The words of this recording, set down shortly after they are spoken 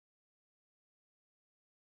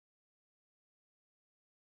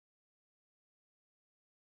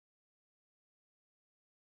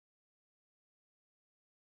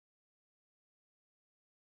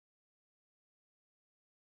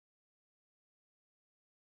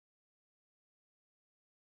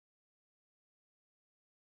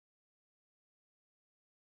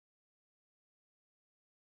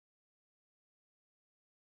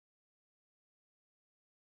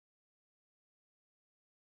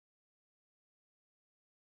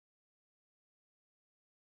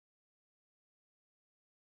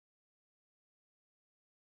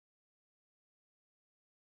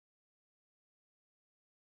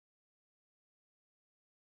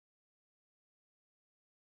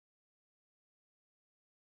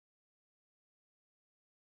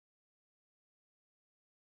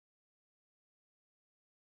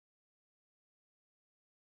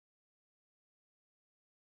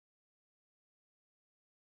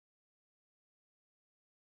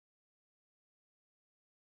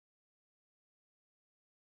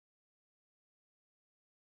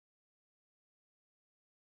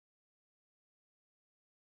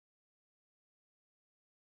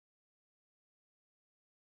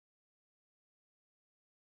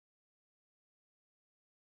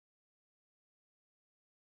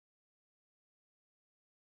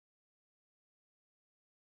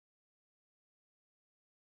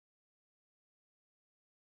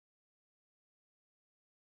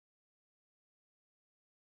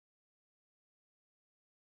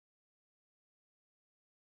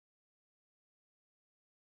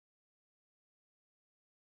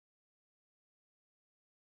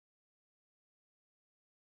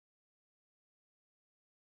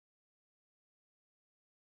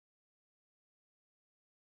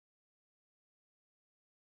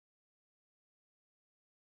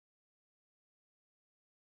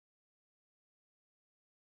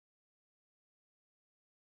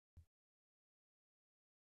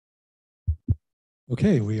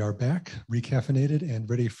Okay, we are back, recaffeinated and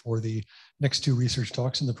ready for the next two research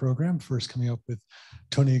talks in the program. First, coming up with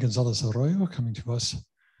Tony Gonzalez-Arroyo, coming to us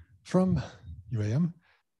from UAM.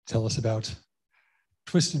 Tell us about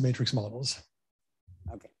twisted matrix models.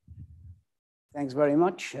 Okay. Thanks very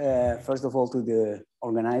much. First of all, to the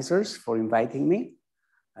organizers for inviting me,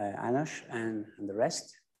 Anosh and the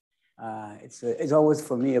rest. It's always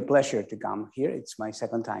for me a pleasure to come here. It's my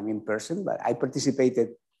second time in person, but I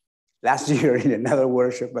participated last year in another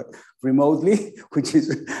workshop, but remotely, which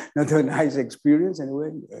is not a nice experience anyway.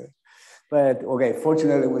 But okay,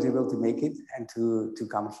 fortunately I was able to make it and to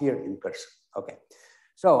come here in person. Okay,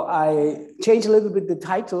 so I changed a little bit the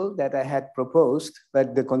title that I had proposed,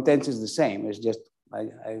 but the content is the same. It's just,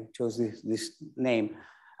 I chose this name.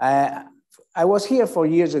 I was here 4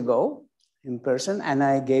 years ago in person and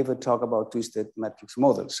I gave a talk about twisted matrix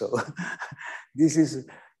models. So this is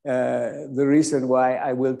the reason why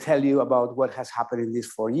I will tell you about what has happened in these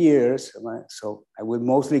 4 years. So I will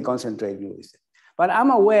mostly concentrate on this. But I'm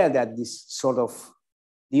aware that this sort of,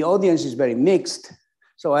 the audience is very mixed.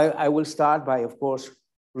 So I will start by, of course,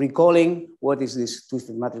 recalling what is this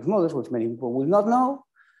twisted matrix models, which many people will not know,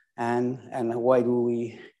 and why do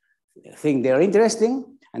we think they're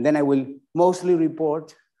interesting. And then I will mostly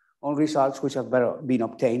report on results which have been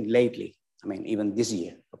obtained lately. I mean, even this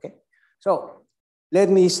year, okay? So let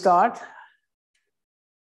me start.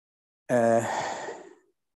 If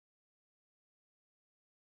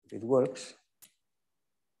it works.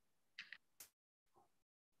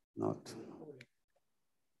 Not.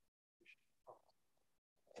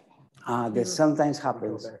 That sometimes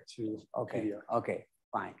happens. Okay, okay,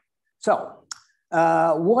 fine. So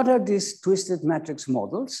what are these twisted matrix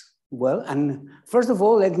models? Well, and first of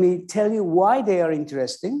all, let me tell you why they are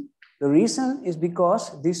interesting. The reason is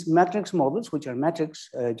because these matrix models, which are matrix,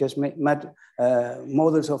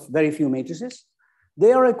 models of very few matrices,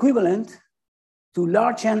 they are equivalent to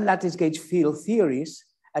large N lattice gauge field theories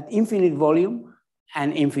at infinite volume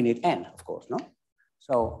and infinite N, of course, no?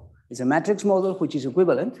 So it's a matrix model which is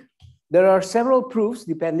equivalent. There are several proofs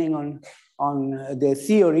depending on the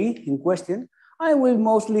theory in question. I will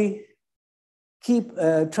mostly keep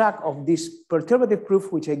track of this perturbative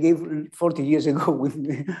proof, which I gave 40 years ago with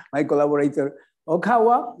my collaborator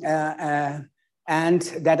Okawa, and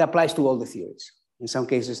that applies to all the theories. In some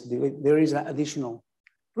cases, there is additional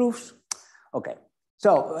proofs. Okay,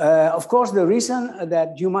 so of course, the reason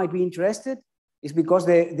that you might be interested is because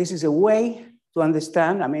this is a way to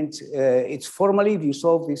understand. I mean, it's formally, if you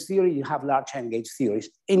solve this theory, you have large N gauge theories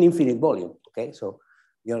in infinite volume, okay? So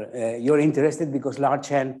you're interested because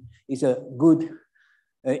large N is a good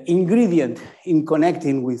ingredient in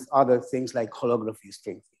connecting with other things like holography,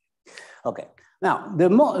 string theory. Okay, now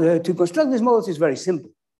to construct these models is very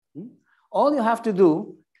simple. All you have to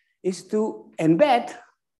do is to embed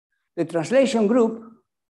the translation group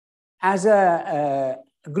as a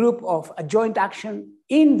group of adjoint action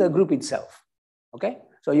in the group itself. Okay,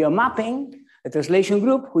 so you're mapping a translation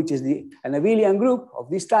group, which is an abelian group of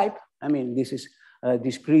this type. I mean, this is a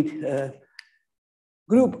discrete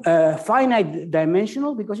group, finite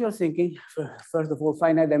dimensional, because you're thinking, first of all,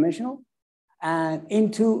 finite dimensional, and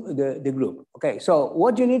into the group. Okay, so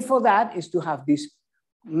what you need for that is to have these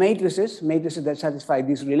matrices that satisfy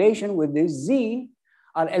this relation with this Z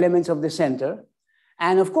are elements of the center.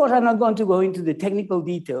 And of course, I'm not going to go into the technical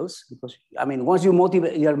details because, I mean, once you're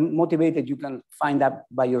motivated, you can find that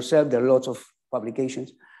by yourself. There are lots of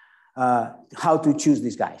publications. How to choose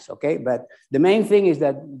these guys, okay? But the main thing is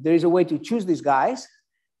that there is a way to choose these guys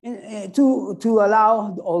to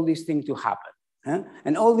allow all these things to happen.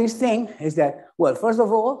 And all these things is that, well, first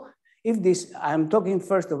of all, if this, I'm talking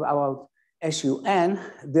first about SUN,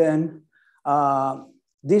 then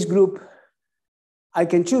this group, I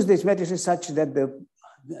can choose these matrices such that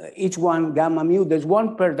each one gamma mu, there's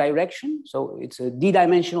one per direction. So it's a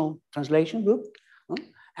d-dimensional translation group.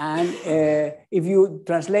 And if you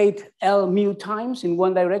translate L mu times in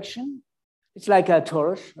one direction, it's like a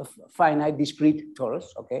torus, a finite discrete torus,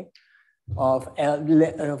 okay, of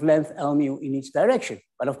length L mu in each direction.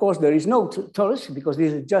 But of course, there is no torus because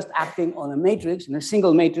this is just acting on a matrix. In a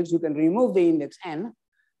single matrix, you can remove the index N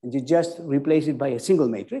and you just replace it by a single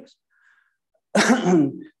matrix.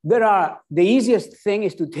 The easiest thing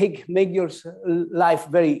is to make your life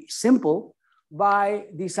very simple by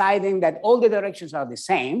deciding that all the directions are the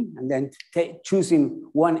same and then choosing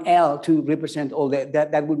one L to represent all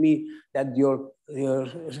that would mean that your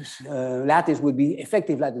lattice would be,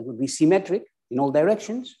 effective lattice would be symmetric in all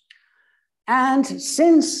directions. And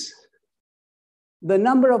since the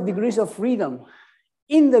number of degrees of freedom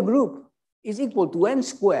in the group is equal to N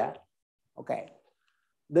squared, okay,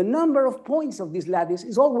 the number of points of this lattice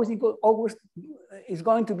is always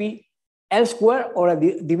going to be L square or a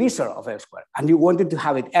divisor of L square, and you wanted to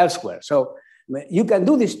have it L square. So you can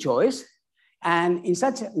do this choice, and in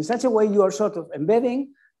such a way you are sort of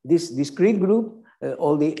embedding this discrete group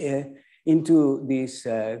into this,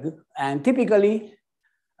 and typically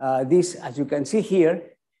this, as you can see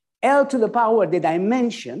here, L to the power the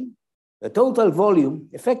dimension, the total volume,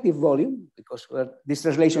 effective volume, because these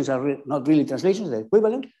translations are not really translations, they're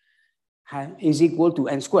equivalent, is equal to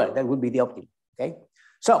n squared. That would be the optimum, okay?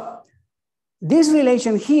 So this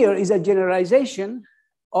relation here is a generalization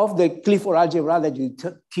of the Clifford algebra that you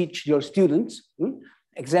teach your students,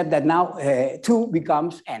 except that now 2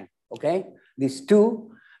 becomes n, okay? This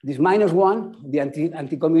 2, this -1, the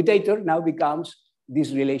anti-commutator now becomes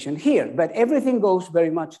this relation here, but everything goes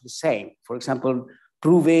very much the same. For example,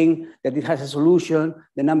 proving that it has a solution,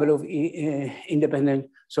 the number of independent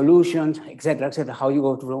solutions, et cetera, how you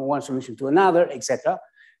go from one solution to another, et cetera,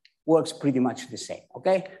 works pretty much the same,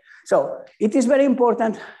 okay? So it is very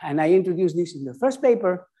important, and I introduced this in the first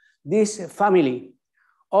paper, this family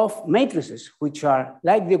of matrices, which are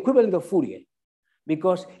like the equivalent of Fourier,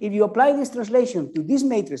 because if you apply this translation to these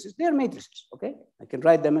matrices, they are matrices, okay? I can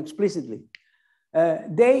write them explicitly.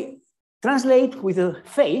 They translate with a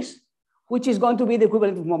phase, which is going to be the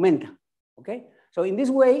equivalent of momentum, okay? So in this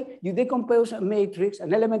way, you decompose a matrix,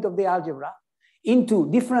 an element of the algebra, into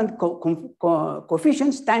different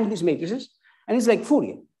coefficients times these matrices, and it's like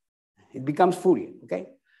Fourier. It becomes Fourier, okay?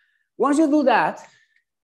 Once you do that,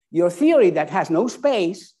 your theory that has no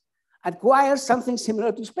space acquires something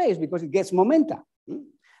similar to space because it gets momentum.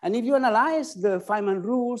 And if you analyze the Feynman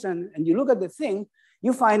rules and you look at the thing,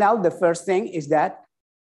 you find out the first thing is that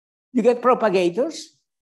you get propagators,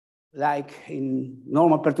 like in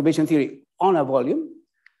normal perturbation theory, on a volume,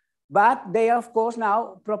 but they are, of course,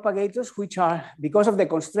 now propagators which are, because of the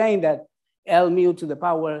constraint that L mu to the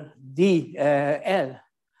power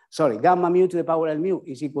gamma mu to the power L mu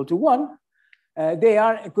is equal to 1, they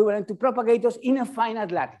are equivalent to propagators in a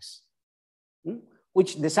finite lattice,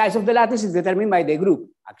 which the size of the lattice is determined by the group,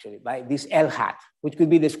 actually, by this L hat, which could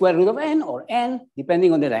be the square root of n or n,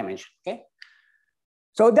 depending on the dimension, okay?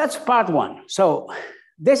 So that's part one. So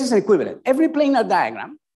this is an equivalent. Every planar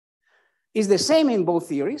diagram is the same in both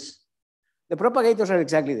theories. The propagators are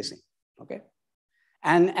exactly the same, okay?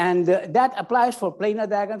 And that applies for planar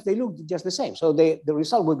diagrams. They look just the same. So the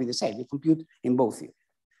result will be the same. You compute in both theories.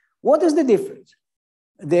 What is the difference?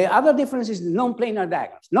 The other difference is non-planar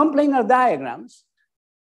diagrams. Non-planar diagrams,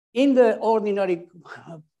 in the ordinary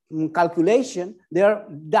calculation, they're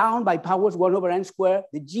down by powers 1 over n squared,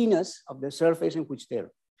 the genus of the surface in which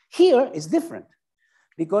they're. Here is different,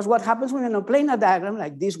 because what happens when in a planar diagram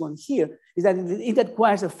like this one here is that it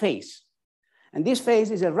acquires a phase. And this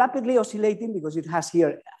phase is a rapidly oscillating, because it has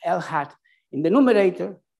here L hat in the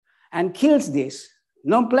numerator, and kills this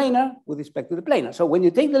non-planar with respect to the planar. So when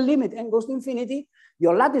you take the limit n goes to infinity,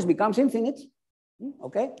 your lattice becomes infinite,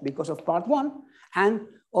 okay, because of part one, and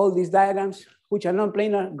all these diagrams which are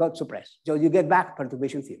non-planar got suppressed. So you get back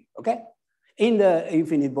perturbation theory, okay, in the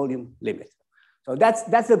infinite volume limit. So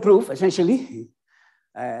that's the proof, essentially.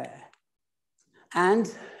 I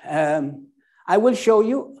will show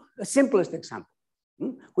you the simplest example,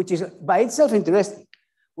 which is by itself interesting,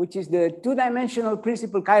 which is the two-dimensional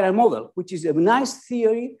principal chiral model, which is a nice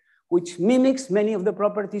theory which mimics many of the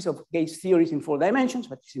properties of gauge theories in 4 dimensions,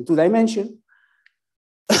 but it's in 2 dimensions.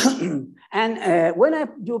 And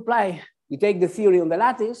you take the theory on the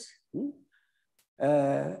lattice,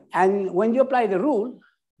 and when you apply the rule,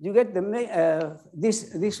 you get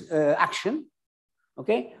this action,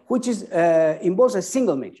 okay, which is involves a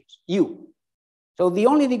single matrix, U. So the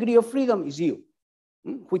only degree of freedom is U,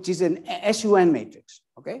 which is an SUN matrix,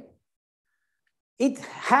 okay? It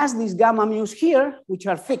has these gamma mu's here, which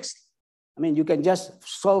are fixed. I mean, you can just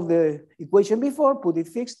solve the equation before, put it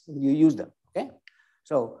fixed, and you use them, okay?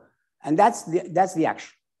 So, and that's the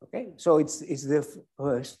action, okay? So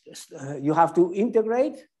you have to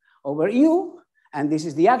integrate over U, and this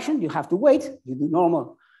is the action. You have to wait. You do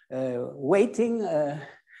normal weighting,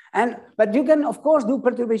 but you can, of course, do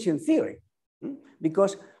perturbation theory,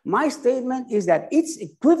 because my statement is that it's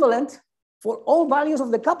equivalent for all values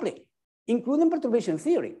of the coupling, including perturbation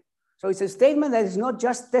theory. So it's a statement that is not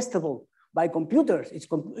just testable by computers. It's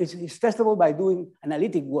testable by doing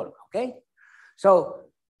analytic work, okay? So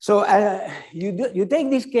you take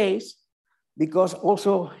this case because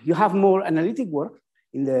also you have more analytic work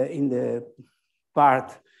in the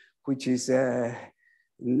part which is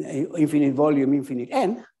infinite volume, infinite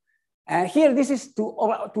n. Here, this is to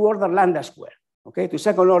order lambda square, okay, to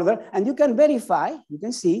second order. And you can verify, you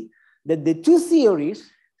can see that the two theories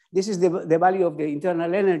This is the value of the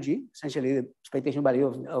internal energy, essentially the expectation value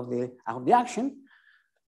of the action,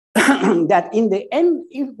 that in the n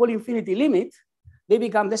equal infinity limit, they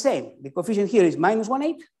become the same. The coefficient here is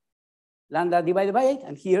 -1/8, lambda divided by 8,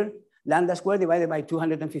 and here lambda squared divided by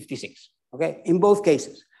 256, okay, in both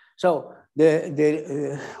cases. So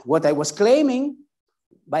what I was claiming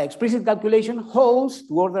by explicit calculation holds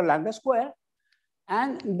to order lambda squared,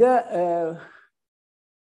 and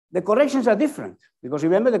the corrections are different, because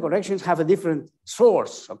remember the corrections have a different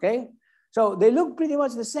source, okay? So they look pretty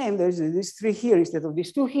much the same. There's these 3 here instead of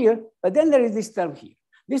these 2 here, but then there is this term here.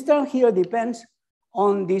 This term here depends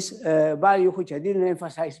on this value, which I didn't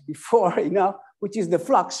emphasize before enough, which is the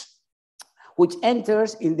flux, which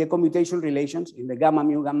enters in the commutation relations in the gamma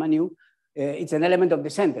mu. It's an element of the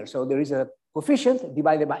center. So there is a coefficient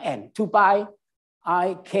divided by n, 2 pi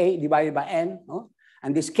I k divided by n, no?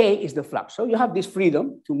 And this k is the flux. So you have this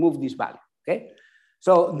freedom to move this value, okay?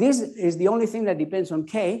 So this is the only thing that depends on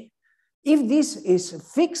k. If this is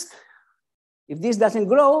fixed, if this doesn't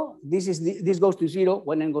grow, this goes to 0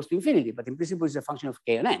 when n goes to infinity, but in principle it's a function of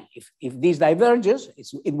k and n. If this diverges,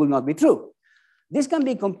 it will not be true. This can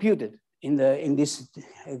be computed in this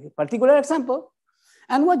particular example,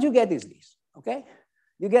 and what you get is this, okay?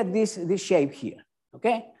 You get this shape here,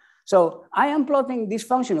 okay? So I am plotting this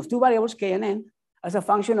function of 2 variables, k and n, as a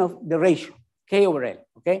function of the ratio, k over n,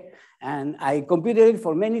 okay? And I computed it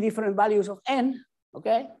for many different values of n,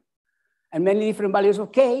 okay? And many different values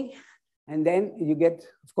of k, and then you get,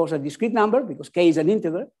 of course, a discrete number, because k is an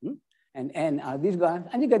integer, and n are these guys,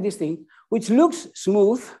 and you get this thing, which looks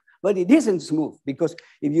smooth, but it isn't smooth, because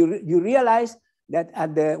if you realize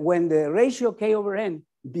that when the ratio k over n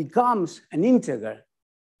becomes an integer,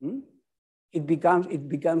 it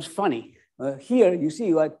becomes funny. Here you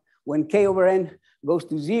see what when k over n goes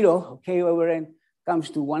to 0, k over n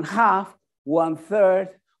comes to 1/2, 1/3,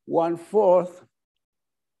 1/4.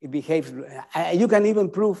 It behaves. You can even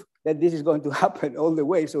prove that this is going to happen all the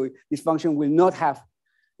way. So this function will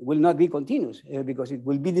not be continuous, because it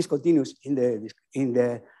will be discontinuous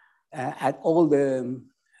at all the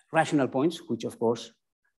rational points, which of course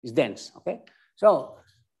is dense. Okay. So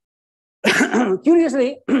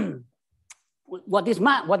curiously,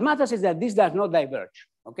 what matters is that this does not diverge.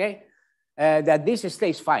 Okay. That this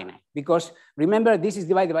stays finite, because remember this is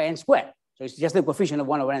divided by n squared. So it's just the coefficient of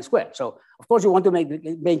 1 over n squared. So of course you want to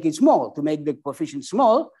make it small, to make the coefficient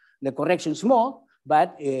small, the correction small,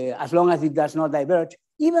 but as long as it does not diverge,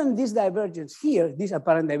 even this divergence here, this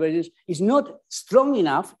apparent divergence is not strong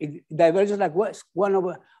enough. It diverges like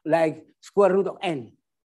square root of n,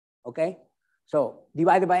 okay? So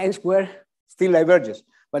divided by n squared still diverges,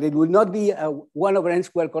 but it will not be a 1 over n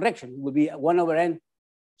squared correction. It will be 1 over n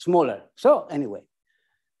smaller. So anyway,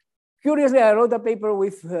 curiously, I wrote a paper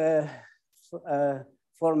with a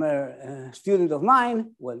former student of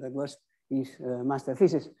mine. Well, that was his master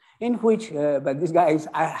thesis, in which, but this guy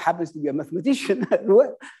happens to be a mathematician as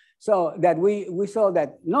well. So that we saw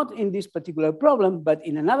that not in this particular problem, but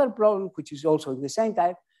in another problem, which is also the same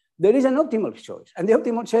type, there is an optimal choice. And the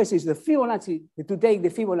optimal choice is the Fibonacci, to take the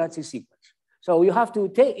Fibonacci sequence. So you have to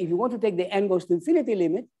take, if you want to take the n goes to infinity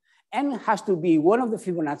limit, n has to be one of the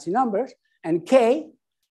Fibonacci numbers, and k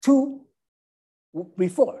 2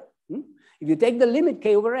 before. If you take the limit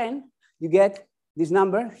k over n, you get this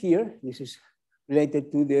number here. This is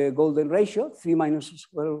related to the golden ratio, 3 minus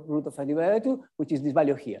square root of n divided by 2, which is this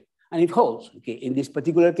value here. And it holds, okay, in this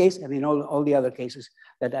particular case and in all the other cases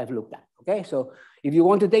that I've looked at, okay? So if you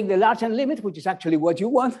want to take the large n limit, which is actually what you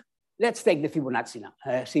want, let's take the Fibonacci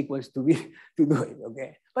sequence to do it,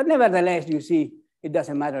 okay? But nevertheless, you see, it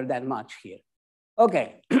doesn't matter that much here.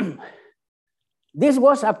 Okay, this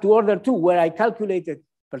was up to order 2, where I calculated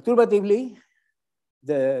perturbatively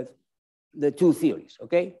the two theories,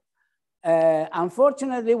 okay?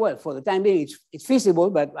 Unfortunately, well, for the time being, it's feasible,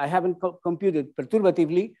 but I haven't computed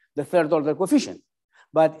perturbatively the third order coefficient.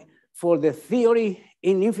 But for the theory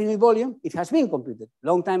in infinite volume, it has been computed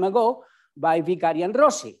long time ago by Vicari and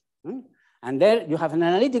Rossi. And there you have an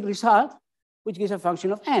analytic result, which gives a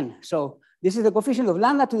function of n. So this is the coefficient of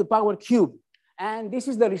lambda to the power cube. And this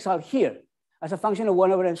is the result here as a function of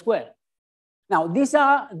 1 over n squared. Now,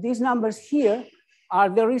 these numbers here are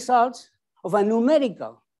the results of a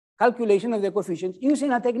numerical calculation of the coefficients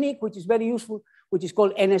using a technique which is very useful, which is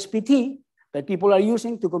called NSPT, that people are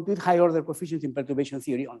using to compute high order coefficients in perturbation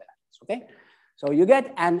theory on the lattice, okay? So you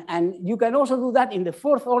get, and you can also do that in the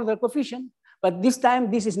fourth order coefficient, but this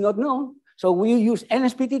time this is not known. So we use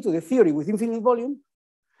NSPT to the theory with infinite volume,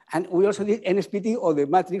 and we also did NSPT or the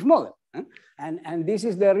matrix model. And this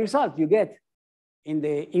is the result you get in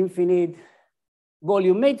the infinite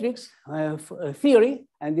volume matrix theory,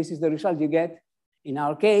 and this is the result you get in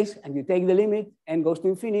our case, and you take the limit, n goes to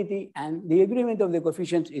infinity, and the agreement of the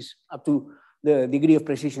coefficients is up to the degree of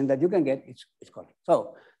precision that you can get, it's correct.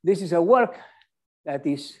 So this is a work that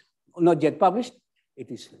is not yet published.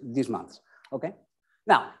 It is this month, okay?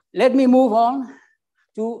 Now, let me move on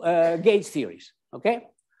to gauge theories, okay?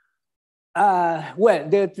 Well,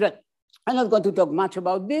 I'm not going to talk much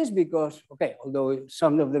about this because, okay, although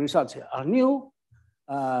some of the results are new,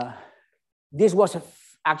 this was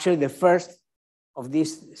actually the first of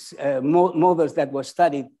these models that was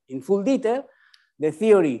studied in full detail. The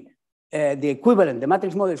theory, the equivalent, the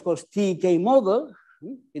matrix model is called TK model.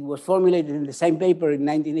 It was formulated in the same paper in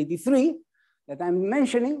 1983 that I'm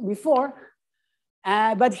mentioning before,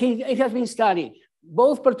 but it has been studied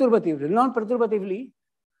both perturbatively and non-perturbatively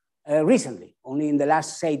recently, only in the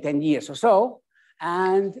last, say, 10 years or so.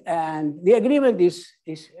 And the agreement is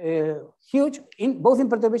huge, both in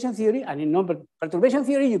perturbation theory and in non-perturbation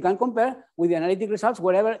theory. You can compare with the analytic results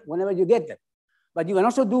whenever you get them. But you can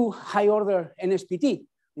also do high order NSPT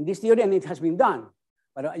in this theory, and it has been done.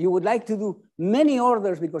 But you would like to do many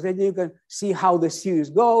orders because then you can see how the series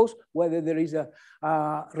goes, whether there is a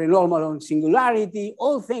renormal on singularity,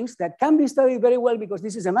 all things that can be studied very well because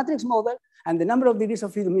this is a matrix model and the number of degrees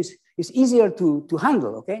of freedom is easier to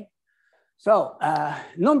handle, okay? So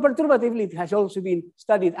non-perturbatively, it has also been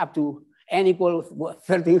studied up to n equals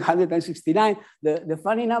 1369. The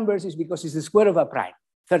funny numbers is because it's the square of a prime,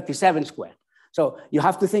 37 squared. So you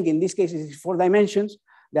have to think in this case it's 4 dimensions,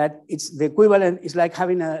 that it's the equivalent is like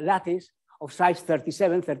having a lattice of size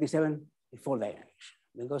 37, 37 in 4 dimensions,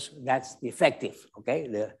 because that's the effective, okay?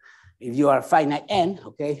 If you are finite n,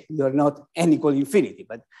 okay, you're not n equal infinity,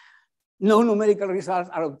 but no numerical results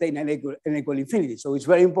are obtained n equal infinity. So it's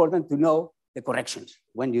very important to know the corrections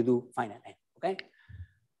when you do finite n, okay?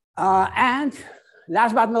 And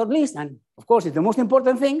last but not least, and of course it's the most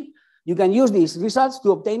important thing, you can use these results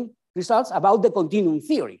to obtain results about the continuum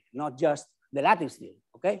theory, not just the lattice theory,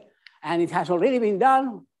 okay? And it has already been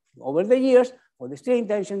done over the years for the string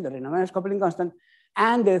tension, the Riemann coupling constant,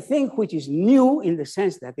 and the thing which is new in the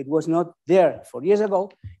sense that it was not there 4 years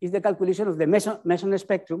ago is the calculation of the meson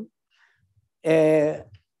spectrum in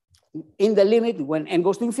the limit when n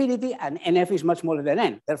goes to infinity and nf is much smaller than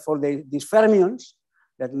n. Therefore, these fermions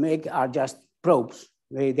that are just probes.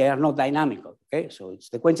 They are not dynamical, okay? So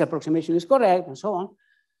the Quench approximation is correct and so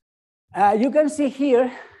on. You can see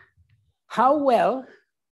here how well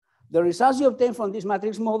the results you obtain from this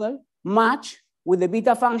matrix model match with the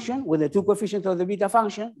beta function, with the 2 coefficients of the beta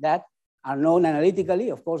function that are known analytically.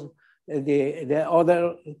 Of course, the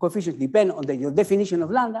other coefficients depend on your definition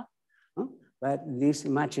of lambda, but this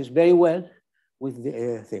matches very well with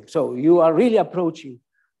the thing. So you are really approaching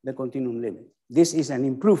the continuum limit. This is an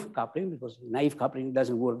improved coupling because naive coupling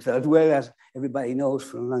doesn't work that well, as everybody knows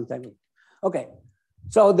from a long time ago. Okay,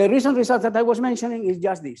 so the recent result that I was mentioning is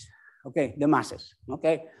just this. Okay, the masses,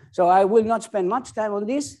 okay? So I will not spend much time on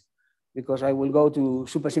this because I will go to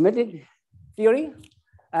supersymmetric theory,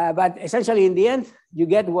 but essentially in the end, you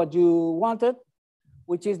get what you wanted,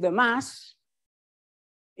 which is the mass.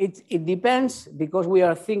 It depends, because we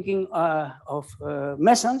are thinking of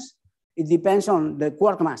mesons, it depends on the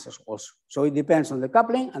quark masses also. So it depends on the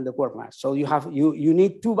coupling and the quark mass. So you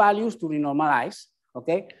need 2 values to renormalize,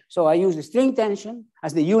 okay? So I use the string tension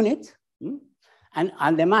as the unit,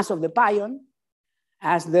 and the mass of the pion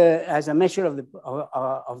as a measure of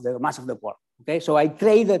the mass of the quark. Okay, so I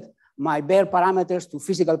traded my bare parameters to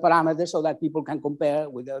physical parameters so that people can compare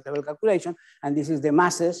with the table calculation. And this is the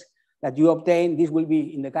masses that you obtain. This will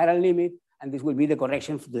be in the chiral limit, and this will be the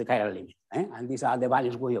correction to the chiral limit. And these are the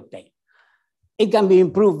values we obtain. It can be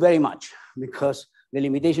improved very much because the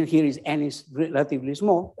limitation here is n is relatively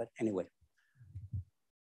small, but anyway.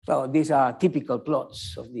 So these are typical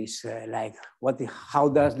plots of this, like how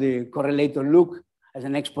does the correlator look as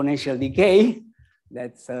an exponential decay?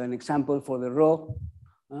 That's an example for the rho.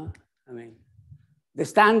 I mean, the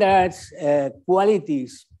standards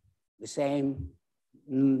qualities, the same,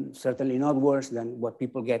 certainly not worse than what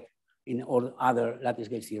people get in all other lattice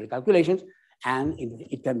gauge theory calculations, and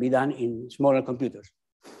it can be done in smaller computers.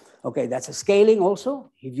 Okay, that's a scaling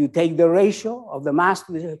also. If you take the ratio of the mass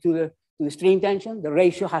to the string tension, the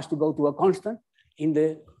ratio has to go to a constant in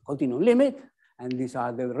the continuum limit, and these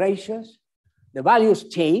are the ratios. The values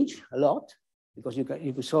change a lot because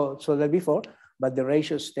you saw that before, but the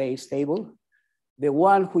ratios stay stable. The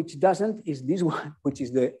one which doesn't is this one, which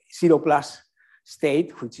is the 0+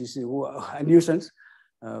 state, which is a nuisance.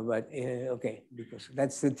 Okay, because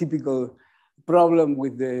that's the typical problem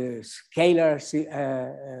with the scalar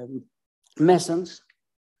mesons.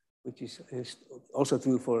 which is also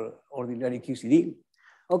true for ordinary QCD.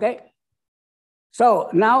 Okay. So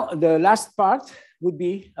now the last part would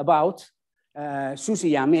be about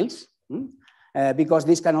Susi-Young mills, because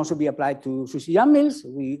this can also be applied to Susi-Young mills.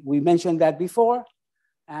 We mentioned that before,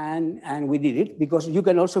 and we did it because you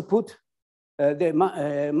can also put the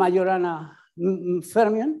Majorana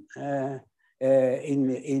fermion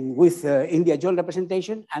in the adjoint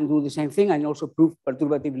representation and do the same thing and also prove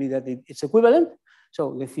perturbatively that it's equivalent.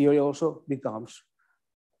 So the theory also becomes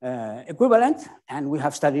equivalent, and we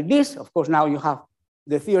have studied this. Of course, now you have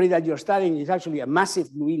the theory that you're studying is actually a massive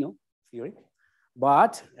gluino theory,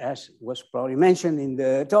 but as was probably mentioned in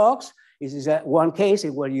the talks, this is one case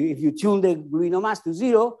where if you tune the gluino mass to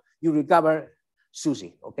 0, you recover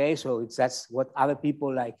Susi. Okay, so that's what other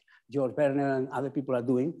people like George Berner and other people are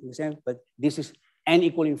doing, the same, but this is n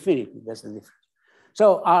equal infinity. That's the difference.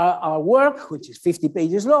 So our work, which is 50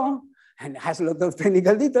 pages long and has a lot of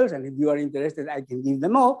technical details, and if you are interested, I can give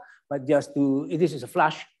them all, but just this is a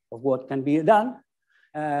flash of what can be done.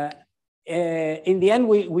 In the end,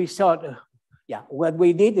 we thought, what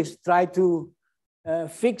we did is try to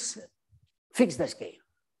fix the scale,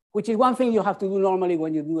 which is one thing you have to do normally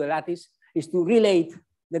when you do a lattice, is to relate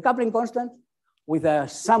the coupling constant with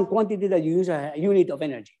some quantity that you use a unit of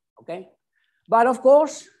energy, okay? But of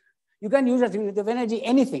course, you can use as a unit of energy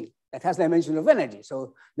anything that has dimension of energy.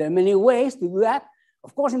 So there are many ways to do that.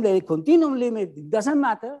 Of course, in the continuum limit, it doesn't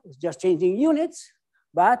matter, it's just changing units.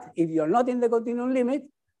 But if you're not in the continuum limit,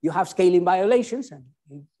 you have scaling violations, and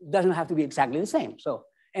it doesn't have to be exactly the same. So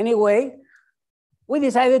anyway, we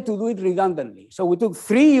decided to do it redundantly. So we took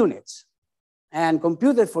 3 units and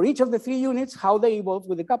computed for each of the 3 units how they evolve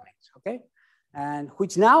with the couplings, okay? And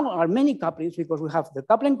which now are many couplings because we have the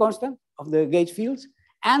coupling constant of the gauge fields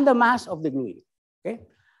and the mass of the gluino, okay?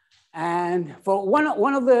 And for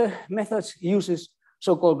one of the methods uses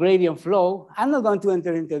so-called gradient flow. I'm not going to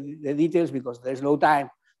enter into the details because there's no time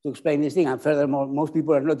to explain this thing. And furthermore, most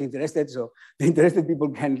people are not interested. So the interested people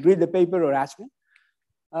can read the paper or ask me.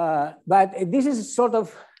 But this is sort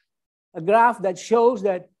of a graph that shows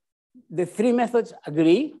that the 3 methods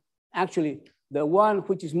agree. Actually, the one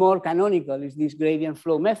which is more canonical is this gradient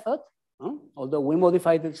flow method, although we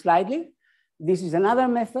modified it slightly. This is another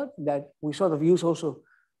method that we sort of use also.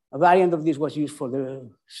 A variant of this was used for the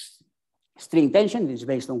string tension. It's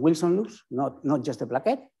based on Wilson loops, not just a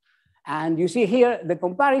plaquette. And you see here the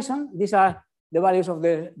comparison. These are the values of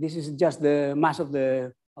this is just the mass of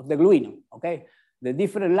the gluino, okay? The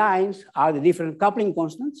different lines are the different coupling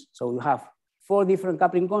constants. So you have 4 different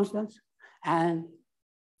coupling constants and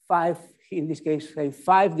 5, in this case, say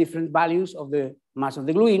 5 different values of the mass of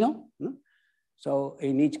the gluino. So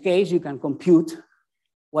in each case, you can compute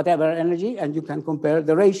whatever energy and you can compare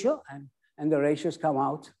the ratio, and the ratios come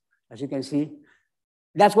out, as you can see.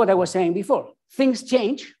 That's what I was saying before. Things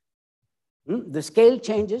change, the scale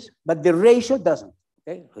changes, but the ratio doesn't,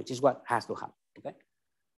 okay? Which is what has to happen, okay?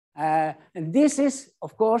 And this is,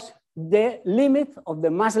 of course, the limit of the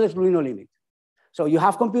massless gluino limit. So you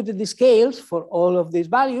have computed the scales for all of these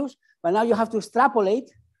values, but now you have to extrapolate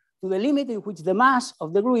to the limit in which the mass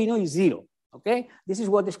of the gluino is 0, okay? This is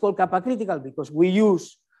what is called kappa critical because we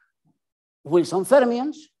use Wilson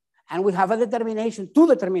fermions and we have a determination, 2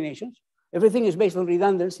 determinations. Everything is based on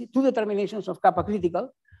redundancy, 2 determinations of kappa critical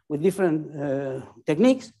with different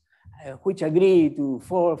techniques, which agree to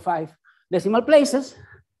 4 or 5 decimal places.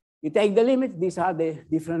 You take the limit, these are the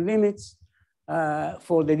different limits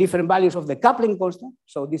for the different values of the coupling constant.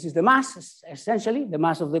 So this is the mass, essentially, the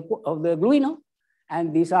mass of the gluino,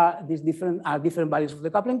 and these are different values of the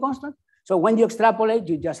coupling constant. So when you extrapolate,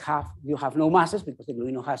 you have no masses because the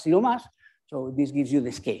gluino has 0 mass. So this gives you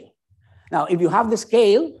the scale. Now, if you have the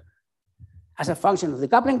scale as a function of the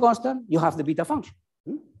coupling constant, you have the beta function.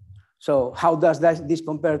 So how does this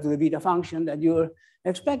compare to the beta function that you're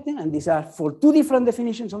expecting? And these are for 2 different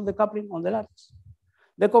definitions of the coupling on the lattice.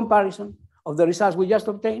 The comparison of the results we just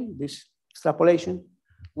obtained, this extrapolation,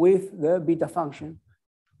 with the beta function,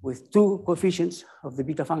 with 2 coefficients of the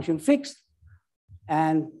beta function fixed.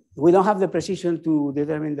 And we don't have the precision to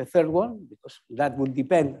determine the 3rd one because that would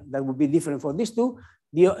depend, that would be different for these 2.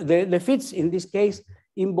 The fits in this case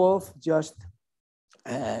involve just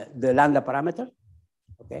the lambda parameter,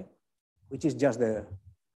 okay, which is just the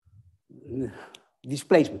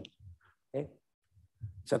displacement, okay?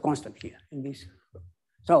 It's a constant here in this.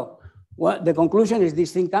 So the conclusion is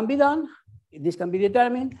this thing can be done, this can be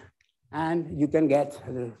determined, and you can get,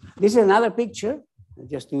 this is another picture,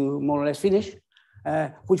 just to more or less finish,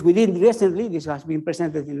 which we did recently, this has been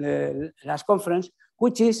presented in the last conference,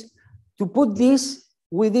 which is to put this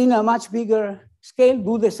within a much bigger scale,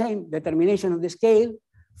 do the same determination of the scale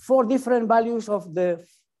 4 different values of the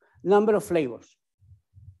number of flavors.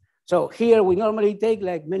 So here we normally take,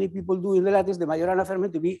 like many people do in the lattice, the Majorana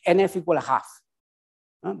ferment to be NF equal a half.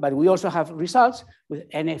 But we also have results with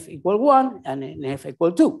NF equal 1 and NF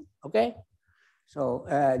equal 2, okay? So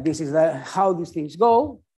this is how these things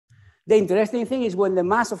go. The interesting thing is when the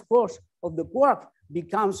mass, of course, of the quark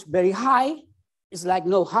becomes very high, it's like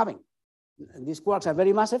no having. These quarks are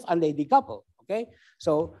very massive and they decouple, okay?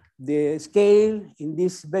 So the scale in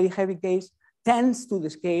this very heavy case tends to the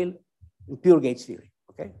scale in pure gauge theory,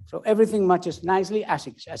 okay? So everything matches nicely as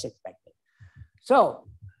expected. So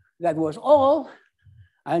that was all.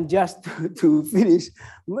 And just to finish,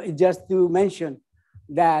 just to mention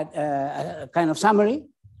that kind of summary,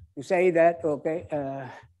 to say that, okay,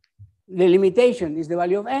 the limitation is the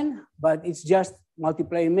value of n, but it's just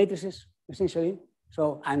multiplying matrices, essentially.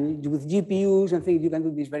 So, and with GPUs and things, you can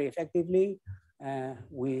do this very effectively.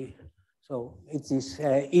 So it is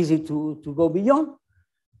easy to go beyond.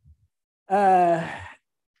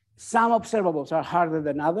 Some observables are harder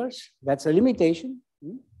than others. That's a limitation.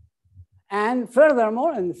 And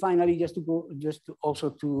furthermore, and finally, just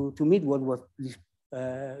to meet what was this,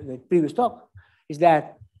 the previous talk, is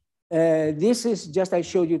that this is just, I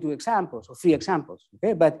showed you 2 examples, or 3 examples,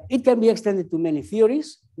 okay? But it can be extended to many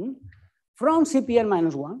theories, from CPN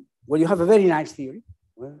 -1, where you have a very nice theory,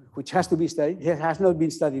 which has to be studied. It has not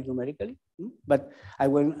been studied numerically, but I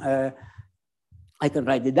can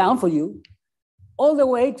write it down for you, all the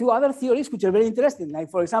way to other theories which are very interesting, like,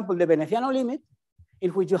 for example, the Venetiano limit,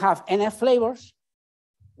 in which you have NF flavors,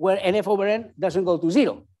 where NF over N doesn't go to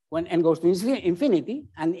 0, when N goes to infinity,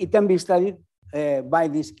 and it can be studied by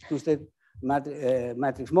these two-state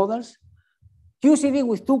matrix models. QCD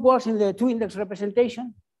with 2 quarks in the 2-index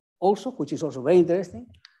representation, also, which is also very interesting.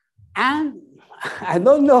 And I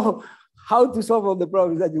don't know how to solve all the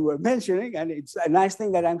problems that you were mentioning, and it's a nice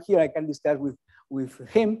thing that I'm here, I can discuss with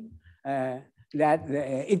him, that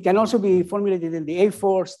it can also be formulated in the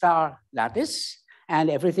A4 star lattice, and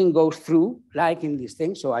everything goes through, like in this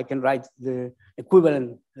thing. So I can write the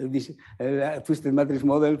equivalent of this twisted matrix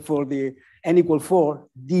model for the n equal 4,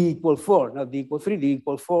 d equal 4, not d equal 3, d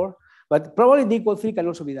equal 4. But probably d equal 3 can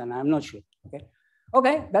also be done. I'm not sure. Okay,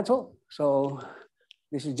 okay, that's all. So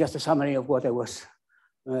this is just a summary of what I was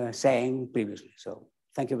saying previously. So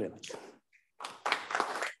thank you very much.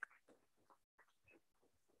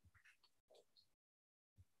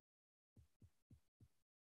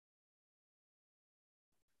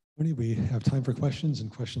 We have time for questions,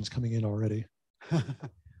 and questions coming in already.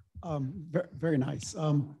 Very nice.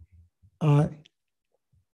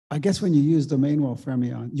 I guess when you use domain wall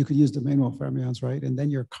fermion, you could use domain wall fermions, right? And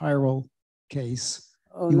then your chiral case.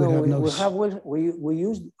 Oh no, we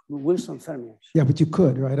used Wilson fermions. Yeah, but you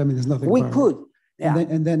could, right? I mean, there's nothing. We could. Yeah.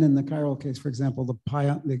 And then in the chiral case, for example, the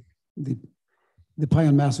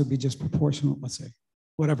pion mass would be just proportional. Let's say,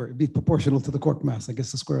 whatever, it'd be proportional to the quark mass. I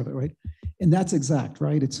guess the square of it, right? And that's exact,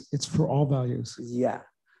 right? It's for all values. Yeah.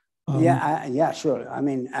 Yeah, sure. I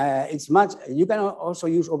mean, it's much. You can also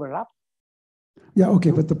use overlap. Yeah,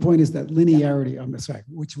 okay, but the point is that linearity. I'm sorry,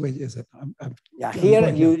 which way is it? Here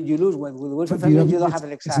you lose with Wilson fermions. You don't have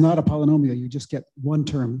an exact. It's not a polynomial. You just get one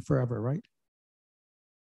term forever, right?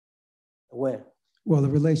 Where? Well, the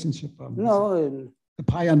relationship. No. The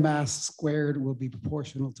pion mass squared will be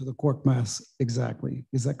proportional to the quark mass exactly.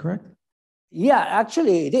 Is that correct? Yeah,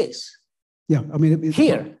 actually it is. Yeah, I mean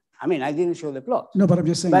here. I mean, I didn't show the plot. No, but I'm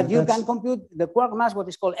just saying. But you can compute the quark mass, what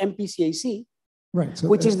is called MPCAC, right? So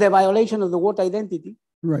which is the violation of the Watt identity,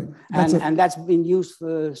 right? And that's been used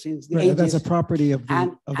since the ages. That's a property of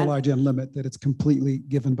the large n limit, that it's completely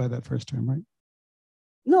given by that first term, right?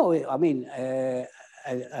 No, I mean, I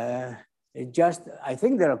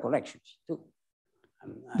think there are corrections too.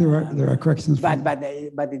 There are corrections, but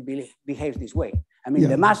it behaves this way. I mean,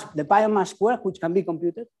 the pion mass square, which can be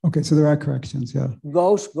computed. Okay, so there are corrections, yeah.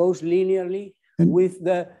 Goes linearly with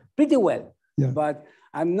the pretty well. Yeah. But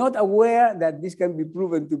I'm not aware that this can be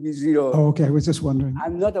proven to be 0. Oh, okay, I was just wondering.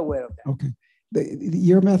 I'm not aware of that. Okay,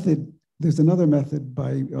 your method. There's another method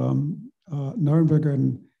by Nuremberger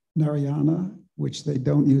and Narayana, which they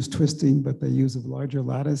don't use twisting, but they use a larger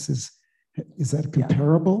lattice. Is that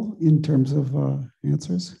comparable in terms of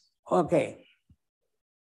answers? Okay.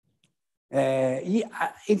 There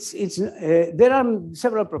are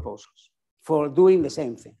several proposals for doing the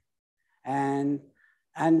same thing, and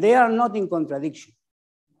they are not in contradiction.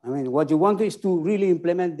 I mean, what you want is to really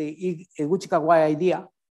implement the Iguchi-Kawai idea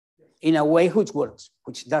in a way which works,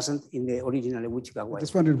 which doesn't in the original Iguchi-Kawai. I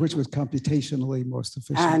just wondered which was computationally most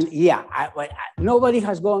efficient. And nobody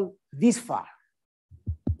has gone this far.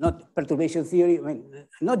 not perturbation theory. I mean,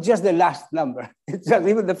 not just the last number, it's just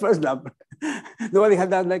even the first number. Nobody has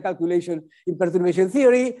done that calculation in perturbation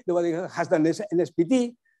theory. Nobody has done this in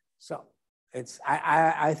SPT. So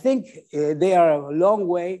I think they are a long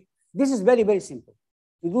way. This is very, very simple.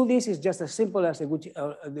 To do this is just as simple as the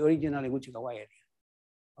original Eguchi-Kawai area.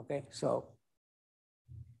 Okay, so,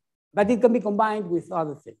 but it can be combined with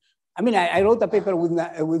other things. I mean, I wrote a paper with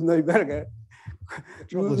Neuberger,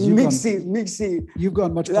 mixing. You've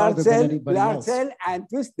gone much farther than anybody else. Large cell and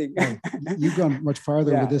twisting. Right. You've gone much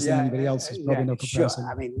farther with this than anybody else. There's probably no comparison.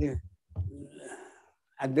 Sure. I mean,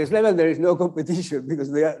 at this level, there is no competition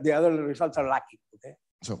because the other results are lacking. Okay.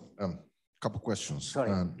 So, couple questions.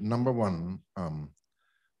 Sorry. Number one,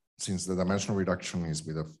 since the dimensional reduction is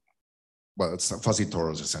with it's a fuzzy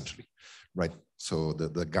torus essentially, right? So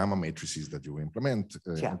the gamma matrices that you implement,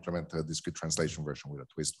 implement a discrete translation version with a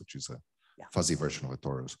twist, which is a fuzzy version of a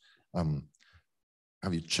torus.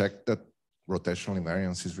 Have you checked that rotational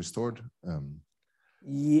invariance is restored?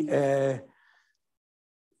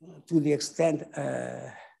 To the extent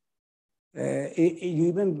you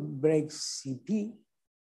even break CP,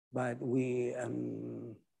 but we, I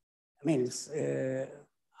mean, it's,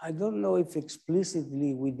 I don't know if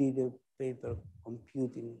explicitly we did a paper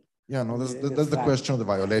computing. Yeah, no, that's the question of the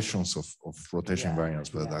violations of rotation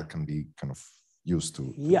invariance, whether that can be kind of used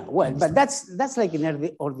to. Yeah, well, but that's like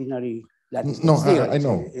an ordinary lattice. No, I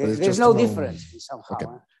know. There's no difference somehow. Okay.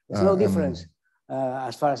 There's no difference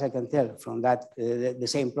as far as I can tell from that, the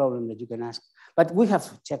same problem that you can ask. But we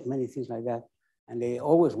have checked many things like that, and they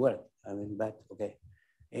always work. I mean, but okay.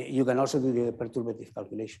 You can also do the perturbative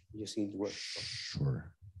calculation. You see it works.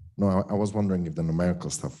 Sure. No, I was wondering if the numerical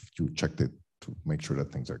stuff, you checked it to make sure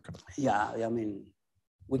that things are kind of. Yeah, I mean,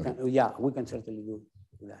 we can certainly do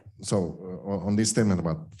that. So on this statement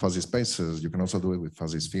about fuzzy spaces, you can also do it with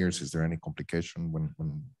fuzzy spheres. Is there any complication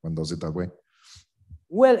when does it that way?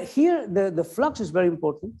 Well, here the flux is very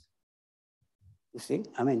important. You see,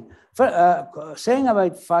 I mean, saying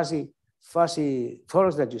about fuzzy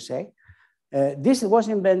torus that you say, this was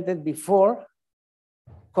invented before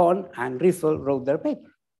Kohn and Riffel wrote their paper.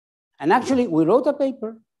 And actually, we wrote a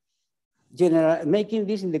paper making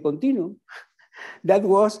this in the continuum. That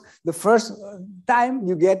was the first time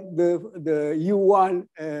you get the U1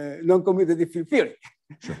 non-commutative field theory.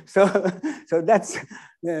 Sure. So that's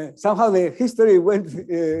somehow the history went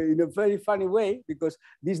in a very funny way because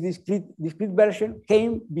this discrete version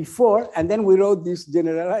came before, and then we wrote this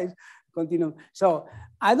generalized continuum. So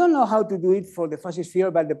I don't know how to do it for the fuzzy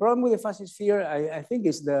sphere, but the problem with the fuzzy sphere, I think,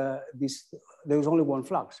 is there is only one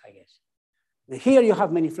flux, I guess. Here you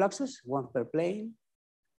have many fluxes, one per plane.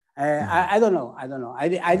 I don't know.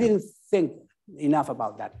 I didn't think enough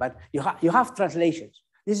about that, but you have translations.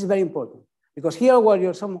 This is very important because here where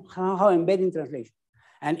you're somehow embedding translation.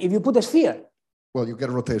 And if you put a sphere. Well, you get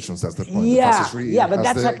rotations, that's the point. Yeah, but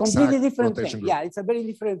that's a completely different thing. Group. Yeah, it's a very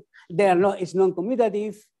different, it's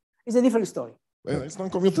non-commutative. It's a different story. Well, it's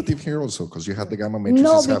non-commutative here also because you have the gamma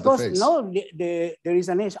matrices have the phase. There is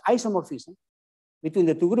an isomorphism between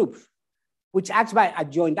the two groups, which acts by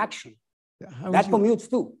adjoint action. That commutes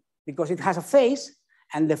too, because it has a phase,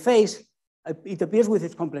 and the phase, it appears with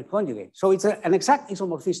its complex conjugate. So it's an exact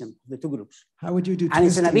isomorphism of the two groups. How would you do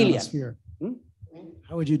twisting on a sphere?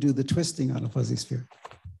 How would you do the twisting on a fuzzy sphere?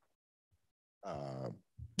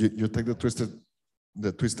 You take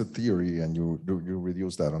the twisted theory and you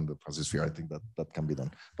reduce that on the fuzzy sphere. I think that can be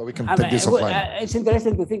done. But we can take this offline. It's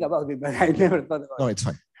interesting to think about it, but I never thought about it. No, it's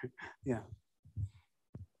fine. Yeah.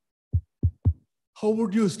 How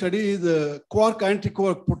would you study the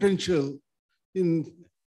quark-antiquark potential in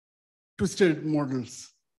twisted models?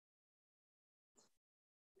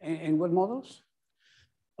 In what models?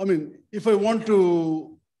 I mean, if I want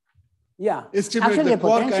to estimate the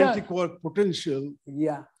quark-antiquark potential,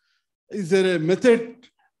 is there a method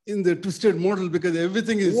in the twisted model because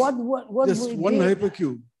everything is just one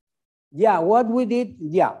hypercube? Yeah, what we did,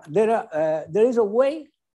 there is a way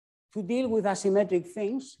to deal with asymmetric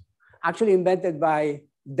things, actually invented by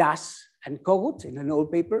Das and Kogut in an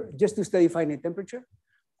old paper, just to study finite temperature,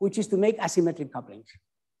 which is to make asymmetric couplings.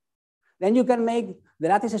 Then you can make the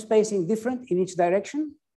lattice spacing different in each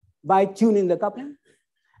direction by tuning the coupling.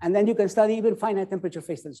 And then you can study even finite temperature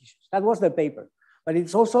phase transitions. That was the paper. But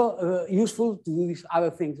it's also useful to do these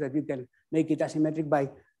other things that you can make it asymmetric by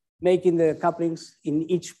making the couplings in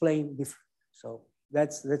each plane different. So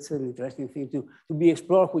that's an interesting thing to be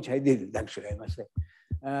explored, which I did actually, I must say.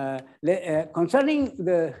 Concerning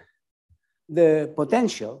the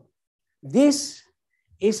potential, this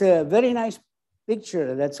is a very nice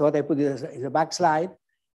picture. That's what I put in the back slide,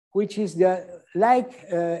 which is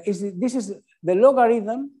this is the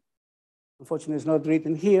logarithm, unfortunately it's not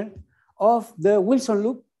written here, of the Wilson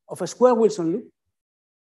loop, of a square Wilson loop,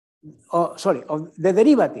 of the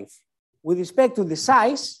derivative with respect to the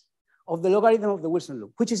size of the logarithm of the Wilson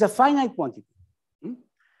loop, which is a finite quantity.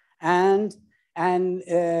 And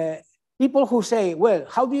people who say, well,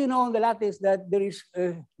 how do you know on the lattice that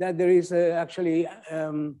there is actually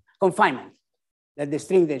confinement, that the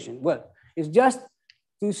string tension? Well, it's just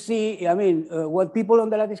to see, I mean, what people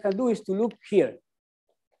on the lattice can do is to look here.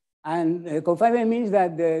 And confinement means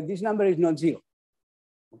that this number is not zero,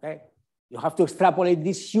 okay? You have to extrapolate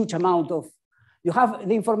this huge amount of, you have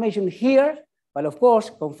the information here, but of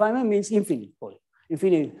course, confinement means infinite,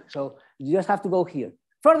 so you just have to go here.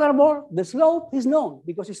 Furthermore, the slope is known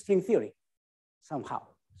because it's string theory somehow.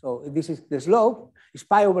 So this is the slope is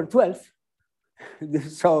pi over 12.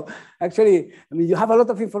 So actually, I mean, you have a lot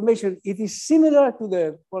of information. It is similar to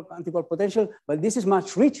the antiquark potential, but this is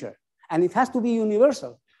much richer and it has to be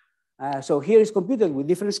universal. So here is computed with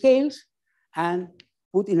different scales and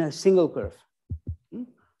put in a single curve.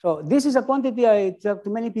 So this is a quantity I talked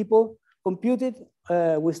to many people, computed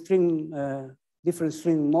with different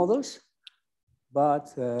string models.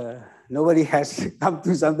 But nobody has come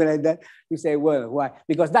to something like that to say, well, why?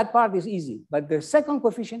 Because that part is easy, but the second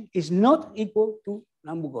coefficient is not equal to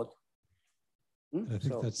Nambu-Goto. I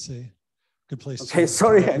think that's a good place. Okay,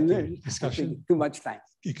 sorry, I'm discussion. Too much time.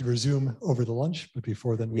 You can resume over the lunch, but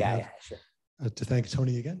before then, we have sure. To thank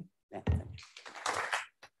Tony again. Yeah, thank you.